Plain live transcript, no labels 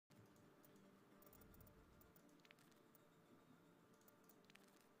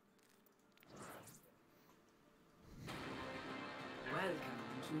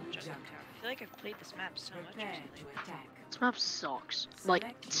Junkertown. I feel like I've played this map so much recently. This map sucks. Like,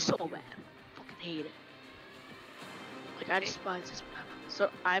 so bad. Fucking hate it. Like, I despise this map. So,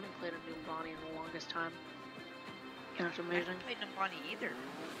 I haven't played a new Bonnie in the longest time. You know, it's I amazing. haven't played Nambani either.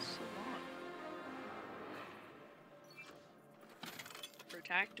 It's so long. For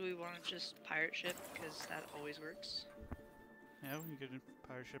attack, do we want to just pirate ship? Because that always works. Yeah, we can give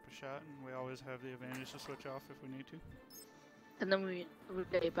pirate ship a shot, and we always have the advantage to switch off if we need to. And then we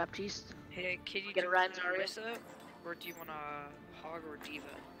get a Baptiste. Hey, can you Get a do Ryan Zarya? Orisa? Or do you want a Hog or Diva?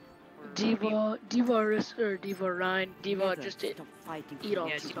 Or Diva Orisa or Diva Ryan. Diva just to eat all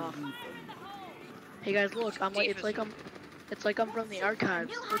this stuff. Hey guys, look! I'm like it's like I'm from the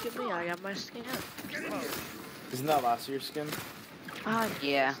archives. Look at me! I got my skin. Isn't that last year's skin?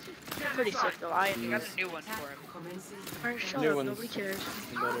 Yeah. Pretty sick though. I got a new one for him. Alright, shut New up. one's Nobody cares.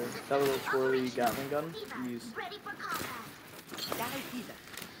 Better. That little twirly Gatling gun. Use.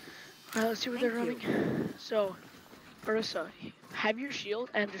 Alright, let's see what they're running. So, Orisa, have your shield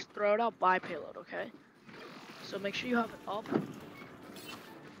and just throw it out by payload, okay? So make sure you have it up.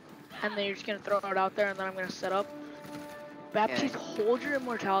 And then you're just gonna throw it out there and then I'm gonna set up. Baptiste, hold your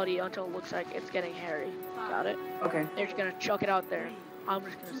immortality until it looks like it's getting hairy. Got it? Okay. They're just gonna chuck it out there. I'm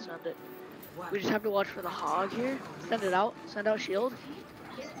just gonna send it. We just have to watch for the hog here. Send it out. Send out shield.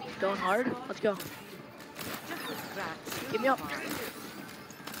 Going hard. Let's go. Give me up.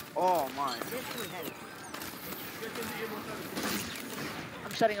 Oh my.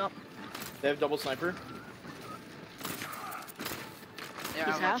 I'm setting up. They have double sniper. Yeah,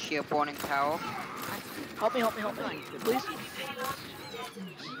 He's I'm half. shield warning tower. Help me, please.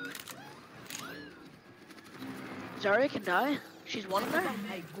 Zarya can die. She's one in there.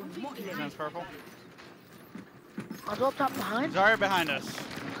 Sounds purple. I'll go up top behind. Zarya behind us.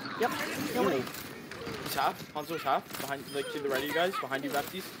 Yep. No way. He's half. Hanzo's half. Behind, like to the right of you guys. Behind you,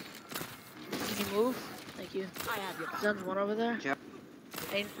 Baptiste. Can you move? Thank you. Zen's one over there. Yep.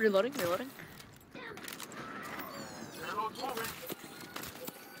 Hey, reloading.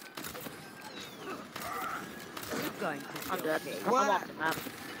 I'm dead. I'm off the map.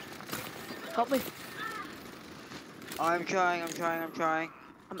 Help me. I'm trying.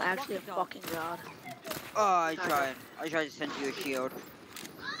 I'm actually a fucking god. Oh, I tried to send you a shield.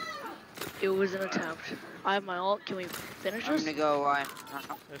 It was an attempt. I have my ult. Can we finish I'm this? gonna go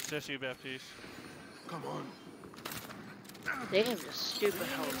It's just you, Baptiste. Come on. Damn, just stupid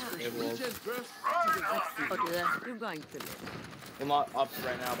hells. It will. I'll do that. You're going to live. They're not up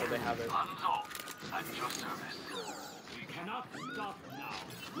right now, but they have it. We cannot stop now.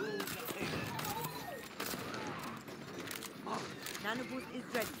 Rule the payload. Nanoboost is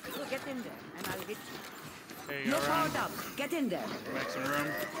ready. So get in there, and I'll hit you. Here you You're go, powered Ryan. up. Get in there. Make some room.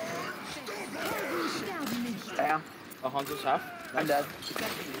 Damn. Oh, Hanzo's half. I'm dead.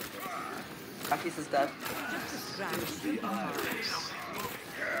 Baptiste is dead. Need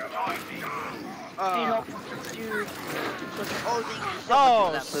help. Dude.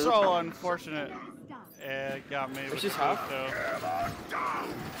 Oh, so unfortunate. It got me. It's with just the half. boot, though.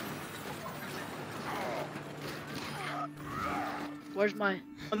 Where's my...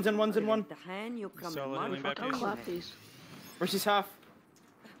 One's in one. The hand you come Solo and healing march Baptiste. Clap these. Mercy's half.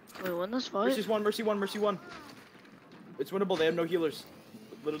 Can we win this fight? Mercy one. It's winnable. They have no healers.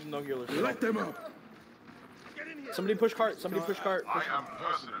 Literally no healers. Let them up. Somebody push cart. Push.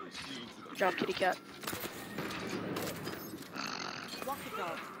 Good job, kitty cat. walk it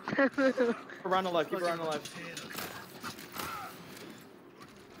off. Keep her on alive.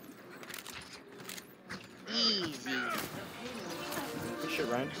 Easy. Good shit,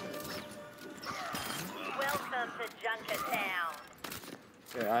 Ryan. Welcome to Junkertown.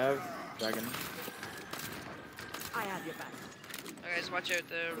 Okay, I have dragon. I have your back. Alright, guys, watch out.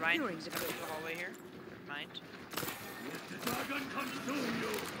 The Ryan is coming through the hallway here. Never mind.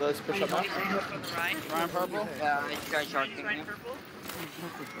 Let's push up now. On the Ryan. Ryan purple. Yeah, I tried He's sharking Ryan you. purple.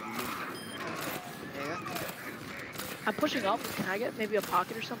 Yeah. I'm pushing up. Can I get maybe a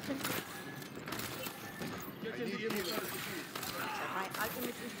pocket or something? My ultimate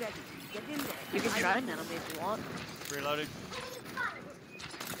is ready. Get in there. You can try Nano if you want. Reloading.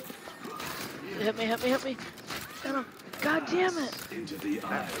 Hit me. Nano. God damn it. Into the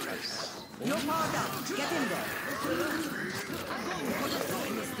iris. You're powered up. Get in there.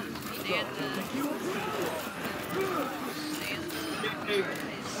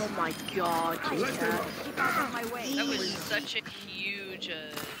 Oh my god, kitty cat. Keep out of my way. That was such a huge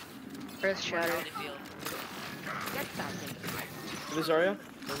Earth shatter. field. Get back in. This Zarya?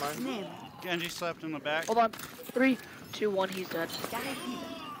 Never mind. Name. Genji slept in the back. Hold on. 3, 2, 1, he's dead.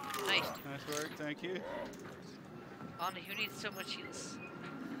 Nice. Nice work, thank you. Anna, who needs so much heals?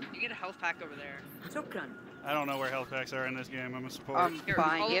 You get a health pack over there. Shukran. I don't know where health packs are in this game. I'm a support. Here,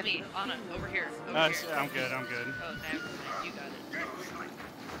 Fine, follow yep. me. Anna, over here. Over I'm here. good. I'm good. Oh, never mind. You got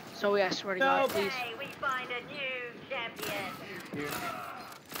it. Zoe, I swear to God, please. Today we find a new champion.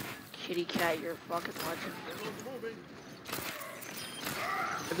 Kitty cat, you're a fucking legend.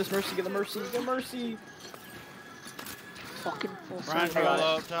 Get this mercy, get the mercy, get the mercy. Fucking full Brian, size. roll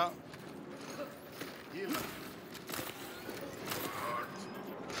up top.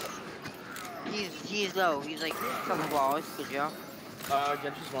 He's low. He's like a couple balls. Good job.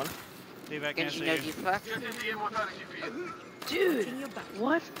 Genshi's one. Steve, I can't Genshin see no you. deflect. Dude,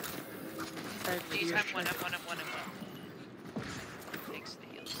 what? Jeez, I'm one. Thanks, the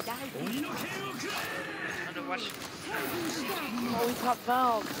heals. Under watch. Oh, we popped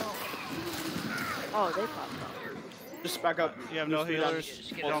valve. Oh, they popped valve. Just back up. You have no healers.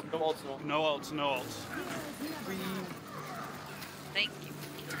 Just get No it. ults, no. No ults. No ults. Thank you.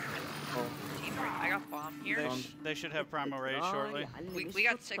 Oh. Teamwork. I got bomb here. They should have primal rage shortly. We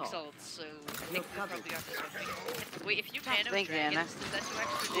got 6 ults, so I think we probably got this one. Wait, if you nano Thanks, Anna. dragons, does that do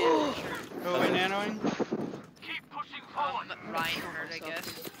extra damage? Who are we nanoing? Ryan hurt, I guess.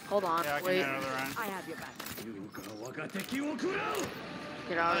 Hold on, Yeah, I can wait. nano the Ryan. I have your back.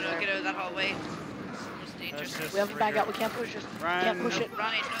 Get out Oh of no, there. get out of that hallway. It's dangerous. That's just We have to back out. We can't push this. Ryan, Can't push it.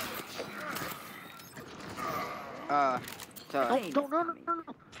 Ryan, Sorry. No, no. no.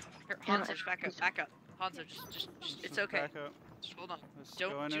 Here, Hannah, Hanzo, just back up. Hanzo, just, it's okay. Back up. Just hold on. Let's go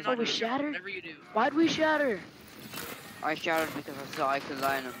Don't, in do as not Oh, we do shattered? whatever you do. Why'd we shatter? I shouted because I saw I could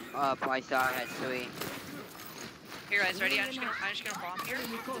line him up. I saw I had three. Here, guys, ready? I'm just gonna bomb here.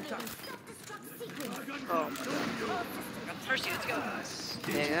 Oh, Got the first two, let's go.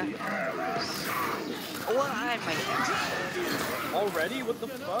 There you go. Oh, I had my. Already? What the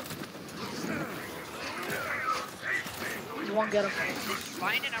fuck? you won't get him.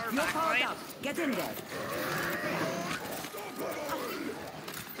 Line in our You're back called line. up. Get in there.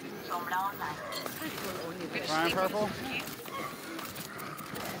 This will only We just Ryan sleep with purple? this key.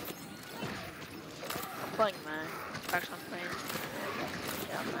 I'm playing, man. Actually, I'm playing.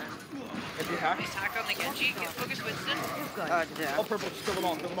 Yeah, man. If you hack. Nice hack on the Genji. Get focus Winston. You've got Oh, it. damn. All purple, just kill them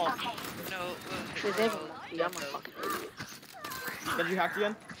all, kill them all. No, Actually, they have yeah, I'm a fucking idiot. Genji hacked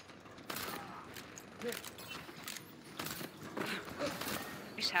again.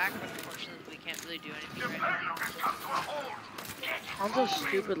 nice hack, but unfortunately we can't really do anything right now. I'm so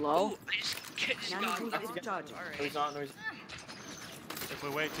stupid low. Oh, I just Nano got boost that. is charging. No, he's not, no, he's If we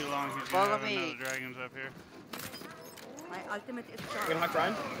wait too long, he's Follow gonna have me. another dragons up here. My ultimate is gonna charged. hack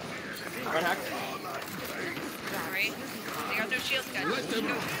Ryan. Ryan hacked. Alright. They got no shields, guys. Just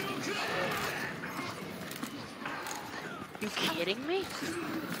go. You kidding me?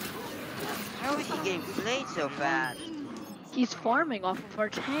 How is he getting played so fast? He's farming off of our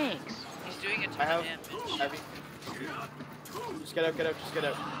tanks. He's doing a I ton of have damage. heavy. Just get out, just get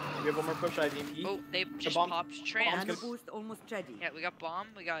out. We have one more push, I have EMP. Oh, they just bomb- popped trans. Nano boost almost ready. Yeah, we got bomb,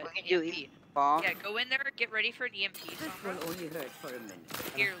 we got We can do EMP. Bomb. Yeah, go in there, get ready for an EMP. This Sombra. will only hurt for a minute.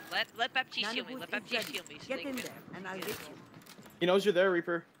 Here, let Baptiste Nano heal me. boost Let is Baptiste ready. heal me. So Get they in can there, and I'll get you. He knows you're there,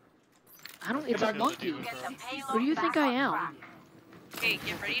 Reaper. I don't. It's a back. monkey. Who do you think I am? Okay,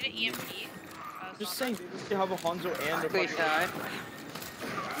 get ready to EMP. Just Sombra. saying, you have a Hanzo and a Great fucking... side.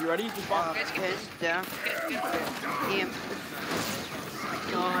 You ready? Just bomb. Guys, get His down. Get, get. Him.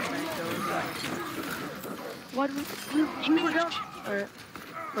 God, man, Why did we were down? Alright,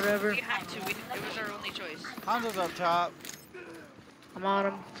 whatever. We had to. It was our only choice. Hanzo's up top. I'm on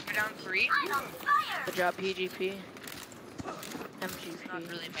him. We're down 3. Good job, PGP. Not MGP.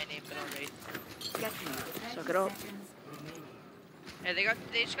 really my name, but alright. Get me. Suck it up. Yeah, they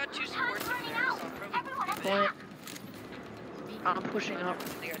just got 2 supports up there. Sombra. Point. I'm pushing up.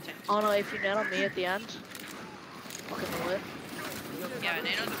 They got tanks. Oh no, if you net on me at the end. Fucking lit. Yeah, and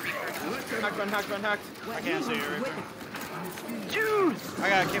they know the Reaper. Hacked, run hacked. I can't see you, Reaper. Dude! I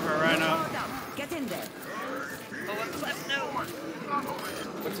gotta keep her right now. Called up. Get in there. Oh, what's left? No.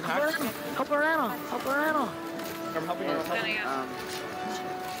 What's it hacked? Help her out! Help her out! I'm helping her, I'm Then helping. I got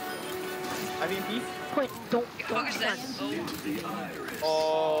I have EMP. Point, don't focus then. run. Oh,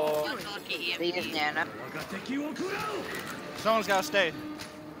 Oh, unlucky They just EMP. nana. Someone's gotta stay.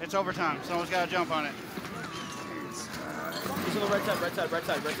 It's overtime. Someone's gotta jump on it. he's on the right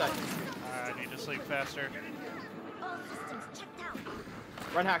side. I need to sleep faster.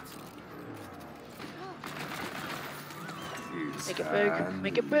 Run hacked. Make it big,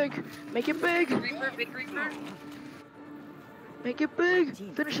 make it big, make it big, Reaper, big Reaper. make it big!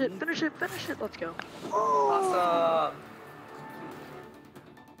 Finish it, finish it, finish it, let's go. Awesome.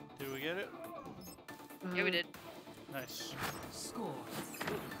 Did we get it? Yeah, we did. Nice. Score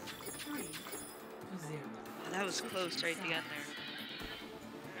 3-0. That was close right at the end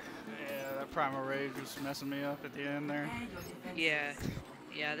there. Yeah, that primal rage was messing me up at the end there. Yeah.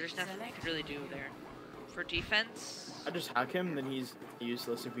 Yeah, there's nothing you can really do there. For defense... I just hack him, then he's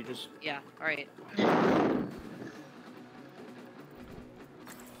useless if we just... Yeah, alright.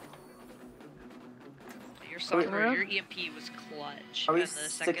 Your Songbird, your EMP was clutch. Are we and the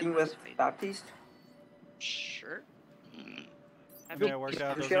sticking with Baptiste? Sure. Yeah, worked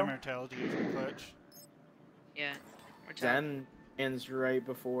out those immortalities were clutch. Yeah. Zen ends right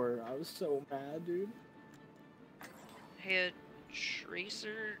before. I was so mad, dude. Hey, a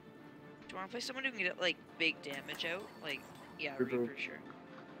Tracer... Do you want to play someone who can get, like, big damage out? Like, yeah, Reaper, sure.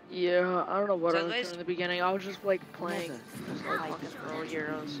 Yeah, I don't know what So I was doing in the beginning. I was just like playing just like fucking pro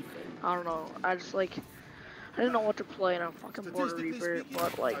heroes. I don't know. I didn't know what to play and I'm fucking bored of Reaper,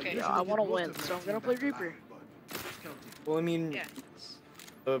 but like yeah, I want to win, so I'm gonna play Reaper. Well, I mean, Yeah.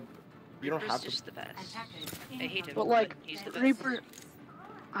 you don't have to. Just the best. I hate him, But like he's the best. Reaper,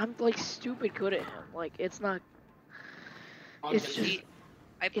 I'm like stupid good at him. Like it's not. It's just.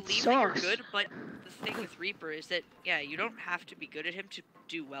 I believe that you're good, but the thing with Reaper is that, yeah, you don't have to be good at him to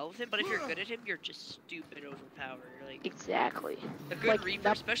do well with him, but if you're good at him, you're just stupid overpowered. Like, exactly. A good Reaper,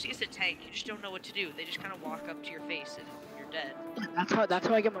 especially as a tank, you just don't know what to do. They just kind of walk up to your face and you're dead. That's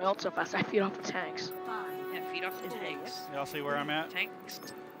how I get my ult so fast. I feed off the tanks. Yeah, feed off the tanks. Y'all see where I'm at? Tanks.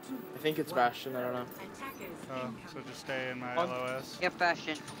 I think it's Bastion, I don't know. Oh, so just stay in my LOS. Yep,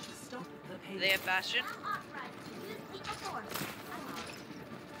 Bastion. Do they have Bastion?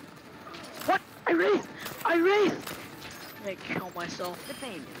 What? I raised! I'm gonna kill myself. Is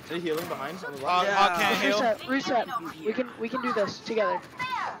he healing behind on the Hog left? can't heal. Reset. We can do this together.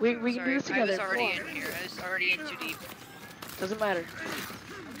 We can do this together. I was already in here. I was already in too deep. Doesn't matter.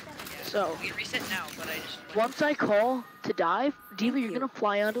 Yeah, So we can reset now, but I just... once I call to dive, Diva, you're gonna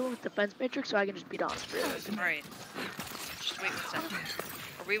fly onto him with defense matrix so I can just beat on straight. Alright. Just wait 1 second.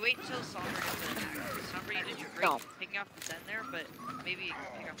 Or we wait until Somber gets in. Somber, you did your great picking off the Zen there, but maybe you can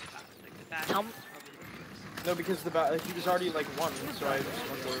pick up the back. Like the back is probably the No, because he was already like one, so I just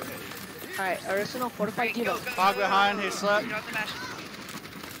went for it. Alright, Arsenal, fortify Diva. Hog behind, he slept. Get out the Bastion.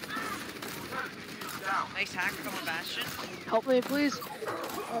 Nice hack from the Bastion. Help me, please.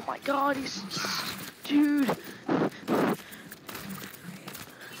 Oh my god, he's... Dude.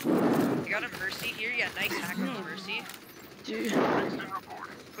 You got a Mercy here. Yeah, nice hack from the Mercy. Dude.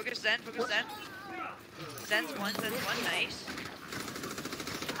 Focus Zen, focus Zen. Zen's one, nice.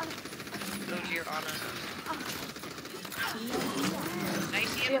 Go to your Ana.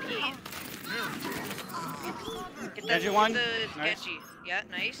 Nice EMP. Get that, Genji one. the Nice. Genji. Yeah,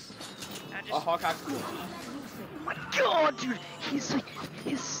 nice. Now A just... Hawk hack. Oh my god, dude. He's like...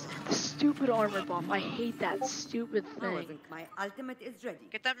 His stupid armor buff. I hate that stupid thing. My ultimate is ready.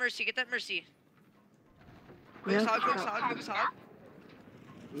 Get that Mercy, get that Mercy. We Focus have Hog, to focus Hog, focus Hog.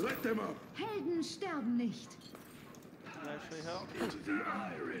 Let them up. Helden sterben nicht. Actually help. Into the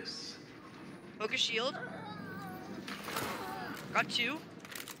iris. Focus shield. Got two.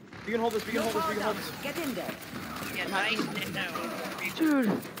 We can hold this, we can hold this, we can hold this. Get in there. Yeah, nice. No.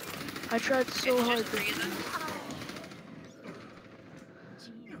 Dude. I tried so It's hard just to... reason.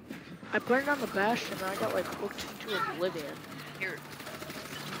 I put it on the Bastion and I got like hooked into oblivion. Here.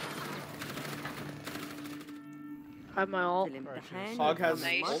 I have my ult. Fill him the hand Hog with has the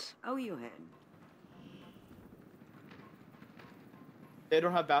Nice. ult. Oh, you had. They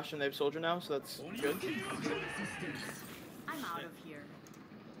don't have Bastion, they have Soldier now, so that's good. I'm out of here.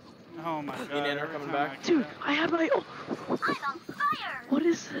 Oh my god. Me and Anna are every coming time back. I Dude, get I have my ult. I'm on fire! What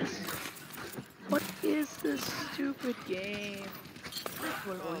is this? What is this stupid game?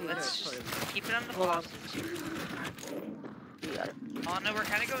 Well, let's just keep it on the Hold on. Boston here. You got it. Oh no, we're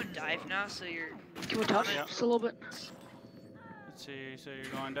kind of going dive now, so you're... Can we talk Yeah. just a little bit? Let's see, so you're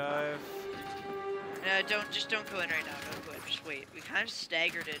going dive. No, don't go in right now, don't go in, just wait. We kind of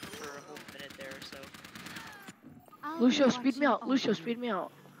staggered it for a whole minute there, so... Lucio, speed me out. Lucio, speed me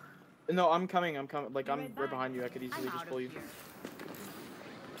out. No, I'm coming, like, I'm right behind you, I could easily just pull you.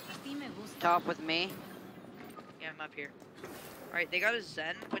 Top with me. Yeah, I'm up here. Alright, they got a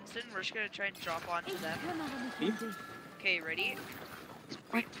Zen, Winston. We're just gonna try and drop onto them. Okay, ready?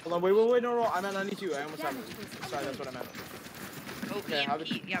 Hold on, wait, no, I'm at 92, I almost have it. Sorry, that's what I meant. Oh, Okay, have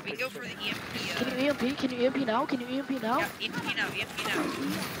EMP. it- Yeah, we can go for the EMP. Can you EMP? Can you EMP now? Can you EMP now? Yeah, EMP now, EMP now.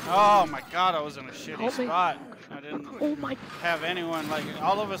 Oh my god, I was in a shitty Help me. spot. I didn't Oh my... have anyone, like,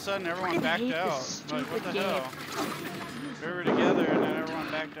 all of a sudden everyone I backed hate out. this Like, what the stupid hell? We were together and then everyone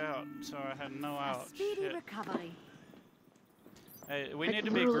backed out, so I had no out. Speedy Shit. recovery. Hey, we I need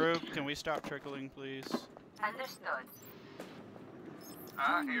to be literally grouped. Can we stop trickling, please? Understood.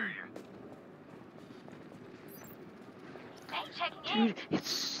 I hear you. Hey, check in. Dude, it's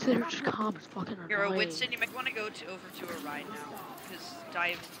Surge Comp. It's fucking annoying. Hero Winston, you might want to go over to a ride now, because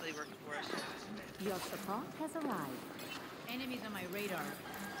Dive's really working for us. Your support has arrived. Enemies on my radar.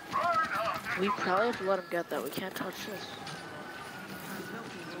 We probably have to let him get that. We can't touch this.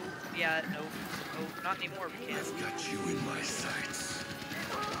 Yeah, no, not anymore. We can't. Got you in my sights.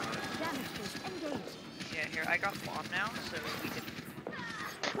 Damage is engaged. Yeah, here I got bomb now, so we can.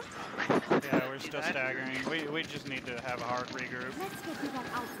 Yeah, we're do still that. staggering. We just need to have a hard regroup. Let's get you back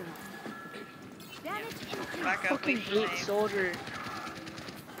out there. Damage increased. Back up, Fucking wait for hate me. soldier.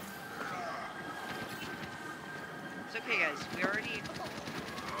 It's okay, guys.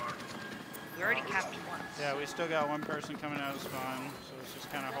 We already capped once. Yeah, we still got one person coming out of spawn, so let's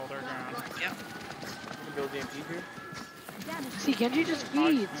just kind of hold our ground. Yep. Can build the MP here. Damage. See, Genji just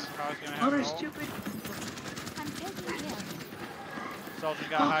feeds. Hog's gonna have Hunter an ult. stupid. I'm taking care. Soldier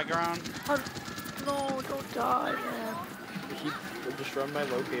got high ground. Hunter. No, don't die, man. They just run my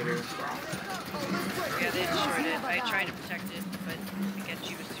locator. Yeah, they destroyed it. I tried to protect it, but again,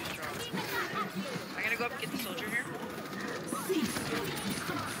 she was too strong. I'm gonna go up and get the soldier here.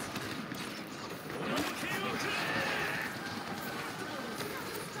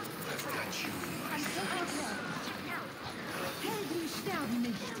 Helden sterben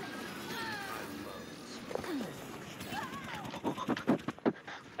nicht.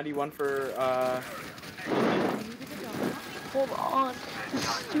 How do you want for Hold on. This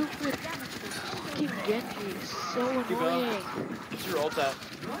stupid fucking Genji is so keep going? annoying. What's your ult at?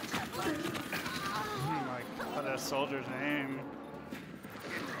 Oh my god, that soldier's name.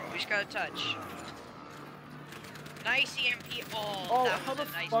 We just gotta touch. Nice EMP. Oh, That how was the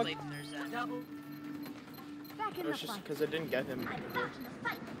a nice fuck? play from their Zen. Back in the It's just fight. because I didn't get him.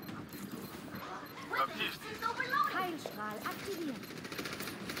 Heilstrahl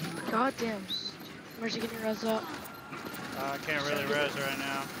aktiviert. Goddamn. Mercy, can you res up? I can't really res right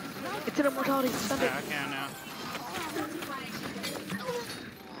now. It's an immortality. Send it. Yeah, I can now.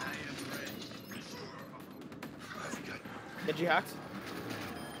 Genji hacked?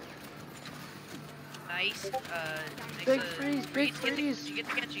 Nice. Makes Big a- freeze, big Reed, freeze. Did you get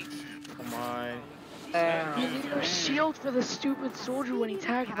the Genji? Come on. You need a shield for the stupid soldier when he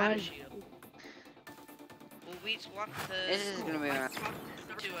tagged Had a by. shield. Well, we swapped the. This is gonna be I alright.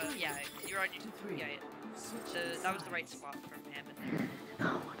 swapped to yeah, you're on your. Yeah, yeah. So that was the right swap from Hammond.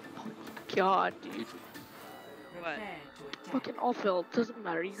 Oh my god, dude. What? Fucking all filled. Doesn't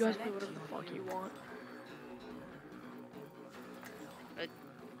matter. You guys do whatever the fuck you want.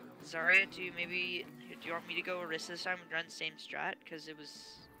 Zarya, do you want me to go Orisa this time and run the same strat? Because it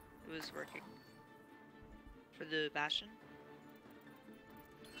was working. For the Bastion?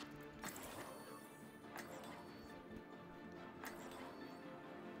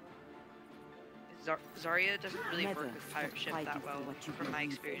 Zarya doesn't really work with pirate ship that well, from my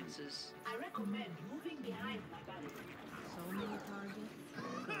experiences. I recommend moving behind my body. So many targets.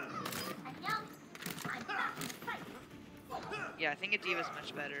 Yeah, I think a Diva's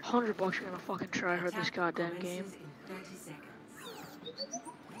much better. $100 you're gonna fucking try hard this goddamn game.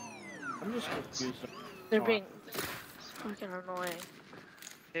 I'm just confused. They're being it's fucking annoying.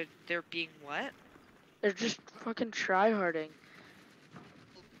 They're being what? They're just fucking tryharding.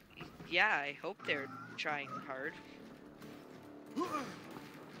 Yeah, I hope they're trying hard.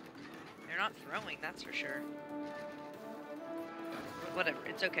 They're not throwing, that's for sure. Whatever,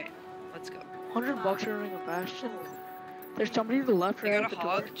 it's okay. Let's go. $100 you're running a Bastion. There's somebody to the left, We right got at a the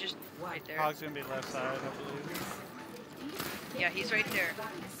door. hog just right there. Hog's gonna be left side, I believe. Yeah, he's right there.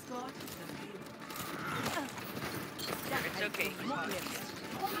 It's okay, he's hog.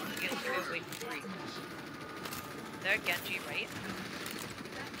 He's gonna go wait for free. There, Genji, right?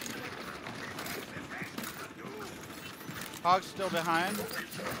 Hog's still behind.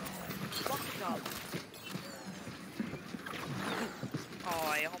 Oh,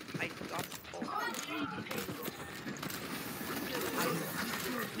 I got pulled.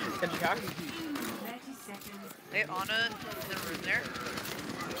 Genji hacked? Hey, Ana, in the room there.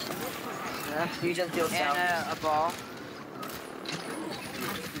 You just do and a ball.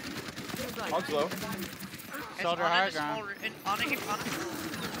 Hog's low. Guys, Soldier Ana in high the small ground. room. Ana here, Ana.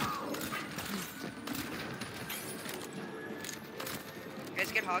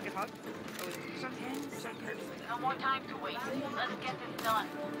 Guys, get hog, get hog. Oh, wait, No more time to wait. Let's get this done.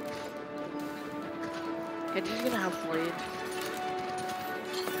 Genji's gonna have blade.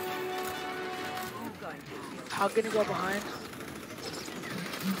 Hog gonna go behind.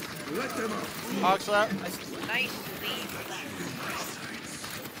 Let them out. Hog's left. nice lead.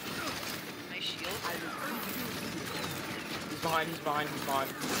 Nice shield. He's behind, he's behind, he's behind.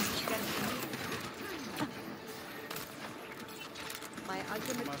 My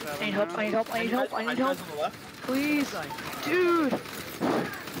ultimate. I need help, I need help, I need help, I need help. On the left. Please. Dude.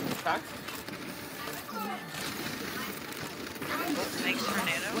 Back. Thanks for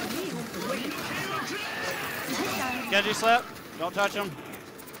nano. Genji slap. Don't touch him.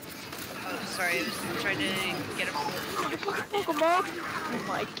 Oh, sorry, I was trying to get him. Oh, come on. Oh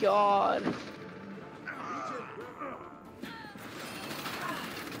my god.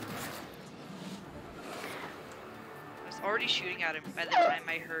 I was already shooting at him by the time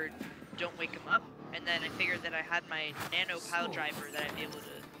I heard "Don't wake him up," and then I figured that I had my nano pile driver that I'd be able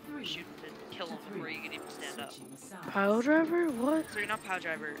to shoot to kill him before he could even stand up. Pile driver? What? So you're not pile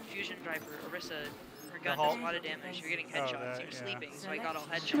driver, fusion driver, Orisa. Her gun does a lot of damage. You're getting headshots. He was sleeping, so I got all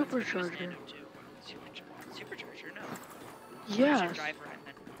headshots. Supercharger. Supercharger, no. Yes. Fusion driver, I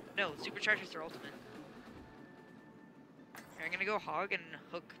meant. No, superchargers are ultimate. Here, I'm gonna go hog and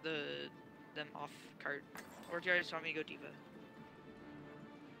hook them off cart. Or do you just want me to go diva?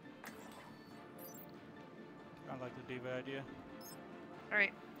 I like the diva idea.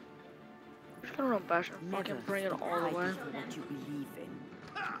 Alright. I'm just gonna run Bastion and fucking bring it all the way. What you believe in.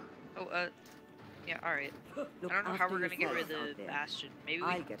 Oh, yeah, alright. I don't know how we're gonna get rid of the Bastion. Maybe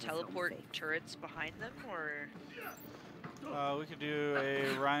we can teleport turrets behind them, or... We could do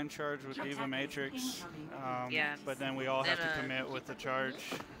a Ryan charge with Diva Matrix. Yeah. But then we all have Then, to commit with the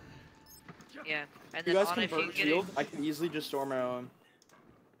charge. Yeah, and You then guys on if you convert get shield, it... I can easily just storm arrow him.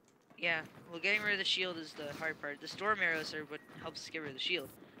 Yeah, well, getting rid of the shield is the hard part. The storm arrows are what helps get rid of the shield.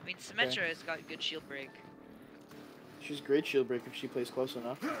 I mean, Symmetra has got good shield break. She's great shield break if she plays close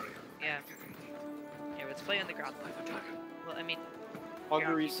enough. Yeah. Here, let's play on the ground line. Well, I mean...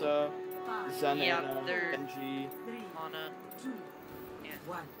 Margarisa, Zen, Yeah, they're... NG. Mana. 2, Yeah.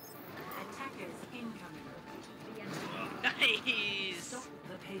 1. Attackers incoming. Nice! Stop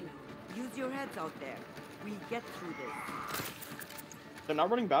the payload. Use your heads out there. We get through this. They're not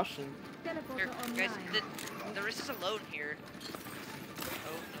running Bastion. Here, guys, the wrist is alone here.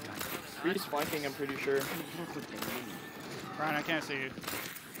 Oh, no, no, He's flanking, I'm pretty sure. Ryan, I can't see you.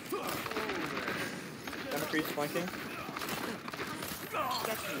 Democrete's flanking.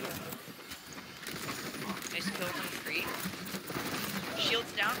 Get me. Nice kill on the tree.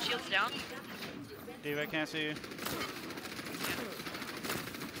 Shields down, shields down. Diva, I can't see you.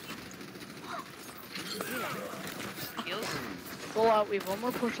 Heals. Full out, we have one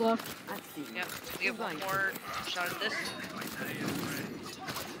more push left. Yep, we have one more shot at this.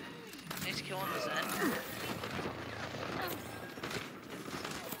 Nice kill on the Zen.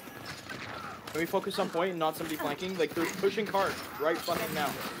 Can we focus on point and not somebody flanking? Like, they're pushing card right fucking now.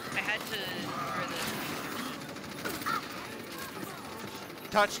 I had to...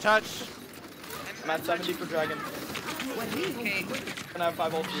 Touch. I'm at 70 for Dragon. Okay, Gonna have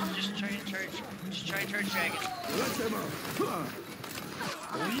 5 ults. just try and charge. Just try and charge Dragon.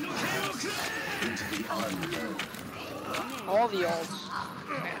 All the ults.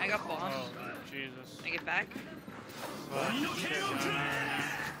 I got bombed. Oh, Jesus. I get back. I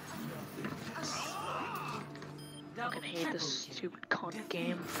fucking hate this stupid cunt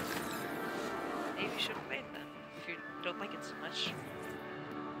game. Maybe you should have played then, if you don't like it so much.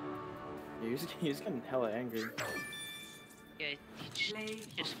 Yeah, he's getting hella angry. Yeah, he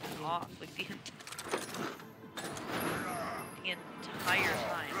just went off, like, the entire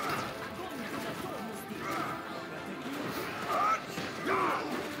time.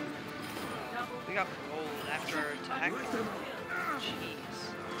 We got rolled after our attack. Jeez.